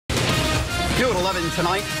New at 11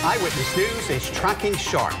 tonight, Eyewitness News is tracking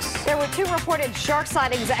sharks. There were 2 reported shark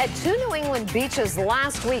sightings at 2 New England beaches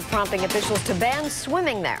last week, prompting officials to ban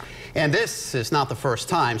swimming there. And this is not the first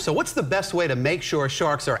time. So what's the best way to make sure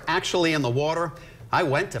sharks are actually in the water? I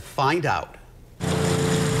went to find out.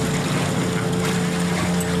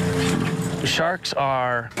 Sharks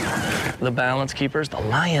are the balance keepers, the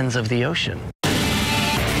lions of the ocean.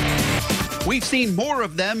 We've seen more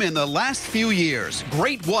of them in the last few years.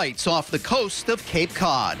 Great whites off the coast of Cape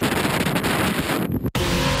Cod.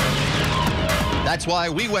 That's why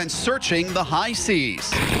we went searching the high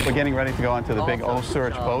seas. We're getting ready to go onto the big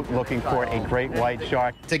O-Search boat looking for a great white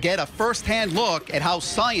shark. To get a first-hand look at how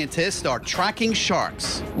scientists are tracking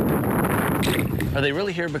sharks. Are they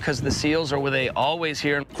really here because of the seals, or were they always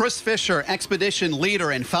here? Chris Fisher, expedition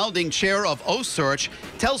leader and founding chair of O-Search,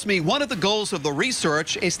 tells me one of the goals of the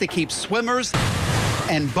research is to keep swimmers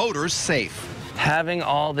and boaters safe. Having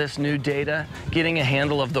all this new data, getting a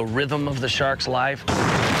handle of the rhythm of the shark's life.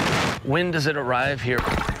 When does it arrive here?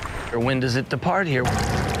 Or when does it depart here?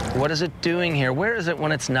 What is it doing here? Where is it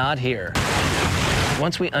when it's not here?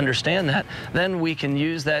 Once we understand that, then we can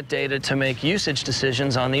use that data to make usage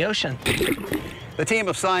decisions on the ocean. The team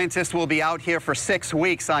of scientists will be out here for 6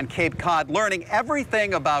 weeks on Cape Cod learning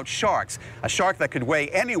everything about sharks. A shark that could weigh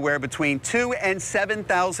anywhere between 2,000 and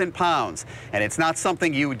 7,000 pounds. And it's not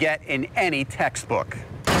something you would get in any textbook.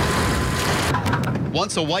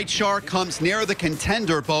 Once a white shark comes near the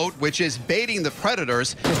contender boat, which is baiting the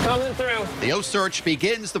predators, It's coming through. the O-Search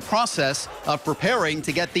begins the process of preparing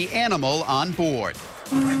to get the animal on board.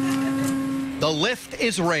 The lift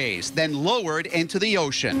is raised, then lowered into the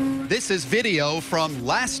ocean. This is video from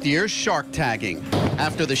last year's shark tagging.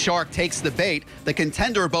 After the shark takes the bait, the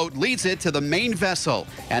contender boat leads it to the main vessel,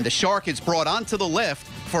 and the shark is brought onto the lift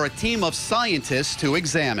for a team of scientists to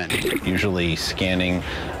examine. Usually scanning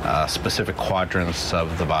specific quadrants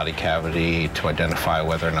of the body cavity to identify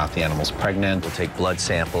whether or not the animal's pregnant. We'll take blood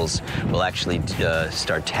samples. We'll actually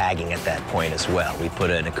start tagging at that point as well. We put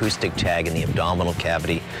an acoustic tag in the abdominal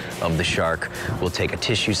cavity of the shark. We'll take a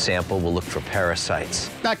tissue sample. We'll look for parasites.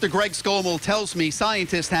 Dr. Greg Scommel tells me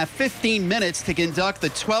scientists have 15 minutes to conduct the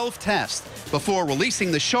 12 tests before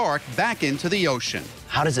releasing the shark back into the ocean.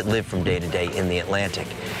 How does it live from day to day in the Atlantic?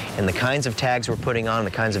 And the kinds of tags we're putting on,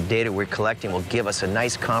 the kinds of data we're collecting will give us a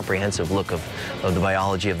nice comprehensive look of the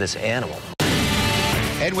biology of this animal.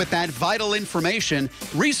 And with that vital information,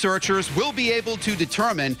 researchers will be able to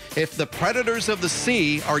determine if the predators of the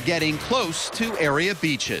sea are getting close to area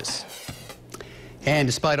beaches. And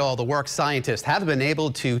despite all the work, scientists haven't been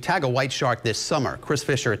able to tag a white shark this summer. Chris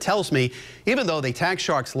Fisher tells me even though they tagged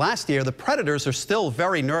sharks last year, the predators are still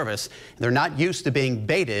very nervous. They're not used to being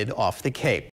baited off the Cape.